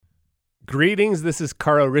Greetings, this is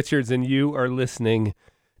Carl Richards, and you are listening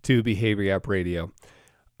to Behavior Gap Radio.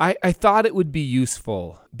 I thought it would be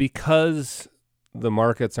useful because the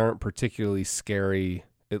markets aren't particularly scary,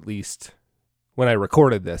 at least when I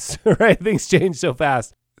recorded this, right? Things change so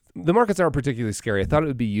fast. The markets aren't particularly scary. I thought it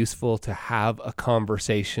would be useful to have a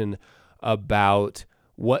conversation about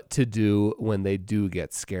what to do when they do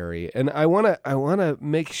get scary. And I want to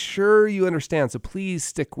make sure you understand, so please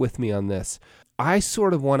stick with me on this. I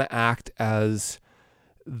sort of want to act as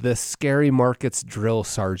the scary markets drill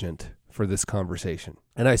sergeant for this conversation.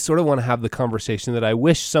 And I sort of want to have the conversation that I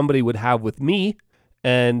wish somebody would have with me,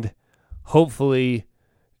 and hopefully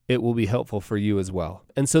it will be helpful for you as well.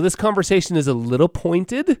 And so this conversation is a little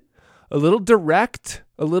pointed, a little direct,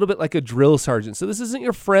 a little bit like a drill sergeant. So this isn't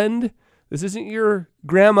your friend. This isn't your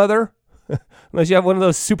grandmother, unless you have one of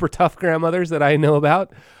those super tough grandmothers that I know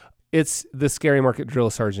about. It's the scary market drill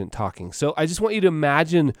sergeant talking. So I just want you to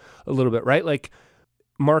imagine a little bit, right? Like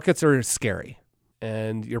markets are scary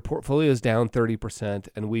and your portfolio is down 30%.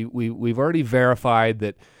 And we've already verified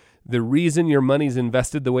that the reason your money's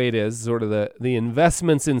invested the way it is, sort of the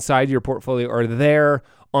investments inside your portfolio are there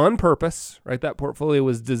on purpose, right? That portfolio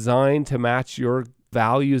was designed to match your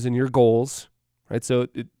values and your goals, right? So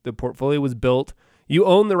the portfolio was built. You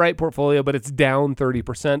own the right portfolio, but it's down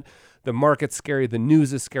 30%. The market's scary. The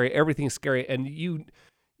news is scary. Everything's scary. And you,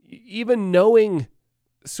 even knowing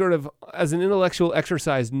sort of as an intellectual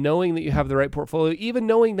exercise, knowing that you have the right portfolio, even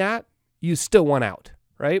knowing that, you still want out,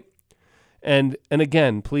 right? And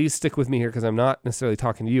again, please stick with me here because I'm not necessarily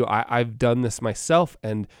talking to you. I've done this myself,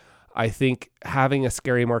 and I think having a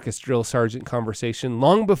scary markets drill sergeant conversation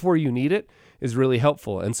long before you need it is really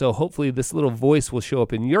helpful. And so hopefully this little voice will show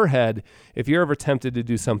up in your head if you're ever tempted to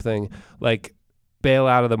do something like bail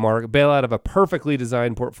out of the market, bail out of a perfectly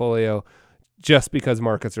designed portfolio just because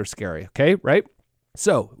markets are scary. Okay, right?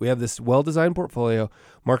 So we have this well-designed portfolio.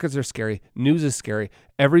 Markets are scary. News is scary.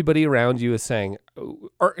 Everybody around you is saying,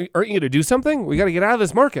 aren't you going to do something? We got to get out of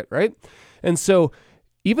this market, right? And so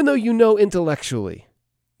even though you know intellectually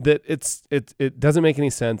that it doesn't make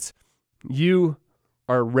any sense, you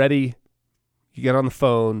are ready. You get on the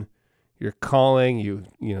phone, you're calling, you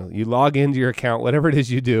log into your account, whatever it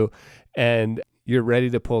is you do, and you're ready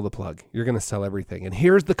to pull the plug. You're going to sell everything. And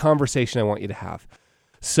here's the conversation I want you to have.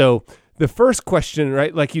 So the first question,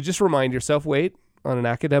 right, like you just remind yourself, wait, on an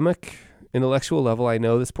academic, intellectual level, I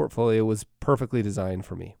know this portfolio was perfectly designed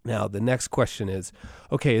for me. Now, the next question is,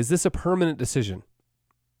 okay, is this a permanent decision,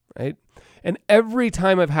 right? And every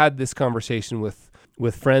time I've had this conversation with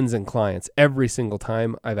friends and clients, every single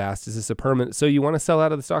time I've asked, is this a permanent, so you want to sell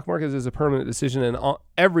out of the stock market? Is this a permanent decision? And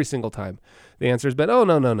every single time the answer has been, oh,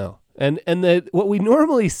 no. And what we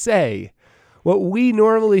normally say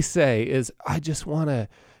is, I just want to,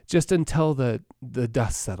 just until the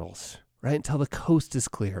dust settles, right? Until the coast is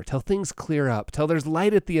clear, till things clear up, till there's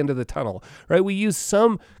light at the end of the tunnel, right? We use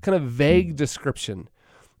some kind of vague description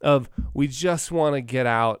of we just want to get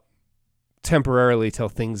out temporarily till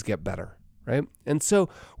things get better, right? And so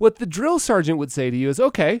what the drill sergeant would say to you is,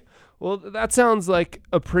 okay, well, that sounds like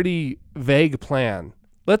a pretty vague plan.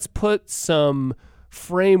 Let's put some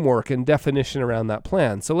framework and definition around that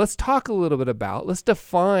plan. So let's talk a little bit let's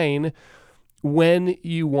define when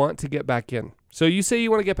you want to get back in. So you say you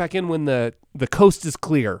want to get back in when the coast is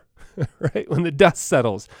clear, right? When the dust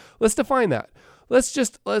settles. Let's define that. Let's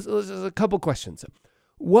just a couple questions.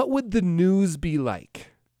 What would the news be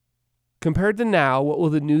like? Compared to now, what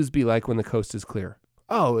will the news be like when the coast is clear?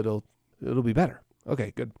 Oh, it'll be better.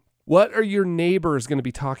 Okay, good. What are your neighbors going to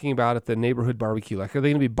be talking about at the neighborhood barbecue? Like, are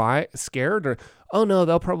they going to be scared, or, oh no,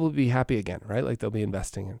 they'll probably be happy again, right? Like they'll be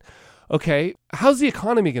investing in. Okay, how's the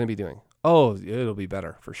economy going to be doing? Oh, it'll be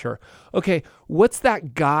better for sure. Okay, what's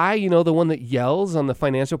that guy, the one that yells on the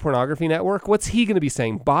financial pornography network? What's he going to be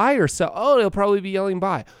saying? Buy or sell? Oh, he'll probably be yelling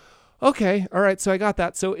buy. Okay, all right, so I got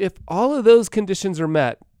that. So if all of those conditions are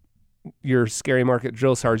met, your scary market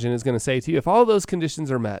drill sergeant is going to say to you, if all those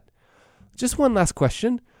conditions are met, just one last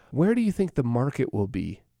question. Where do you think the market will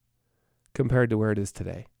be compared to where it is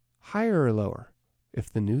today? Higher or lower?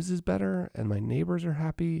 If the news is better and my neighbors are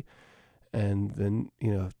happy and then,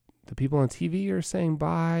 the people on TV are saying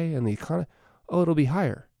buy and the economy, oh, it'll be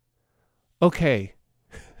higher. Okay,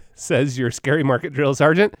 says your scary market drill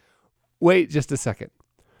sergeant. Wait just a second.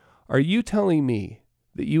 Are you telling me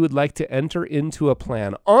that you would like to enter into a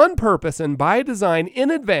plan on purpose and by design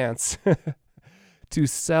in advance to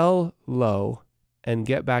sell low and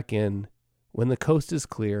get back in when the coast is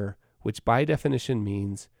clear, which by definition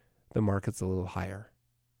means the market's a little higher,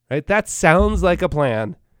 right? That sounds like a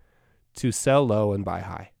plan to sell low and buy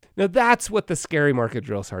high. Now, that's what the scary market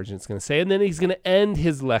drill sergeant's going to say. And then he's going to end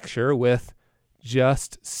his lecture with,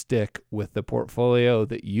 just stick with the portfolio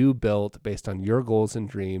that you built based on your goals and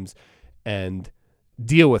dreams and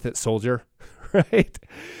deal with it, soldier. Right?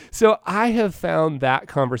 So I have found that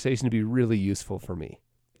conversation to be really useful for me,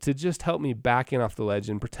 to just help me back in off the ledge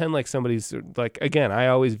and pretend like somebody's like, again, I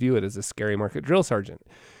always view it as a scary market drill sergeant.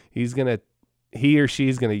 He or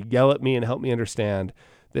she's going to yell at me and help me understand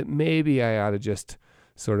that maybe I ought to just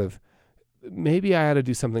maybe I ought to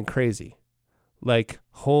do something crazy, like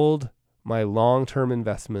hold my long-term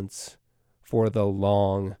investments for the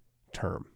long term.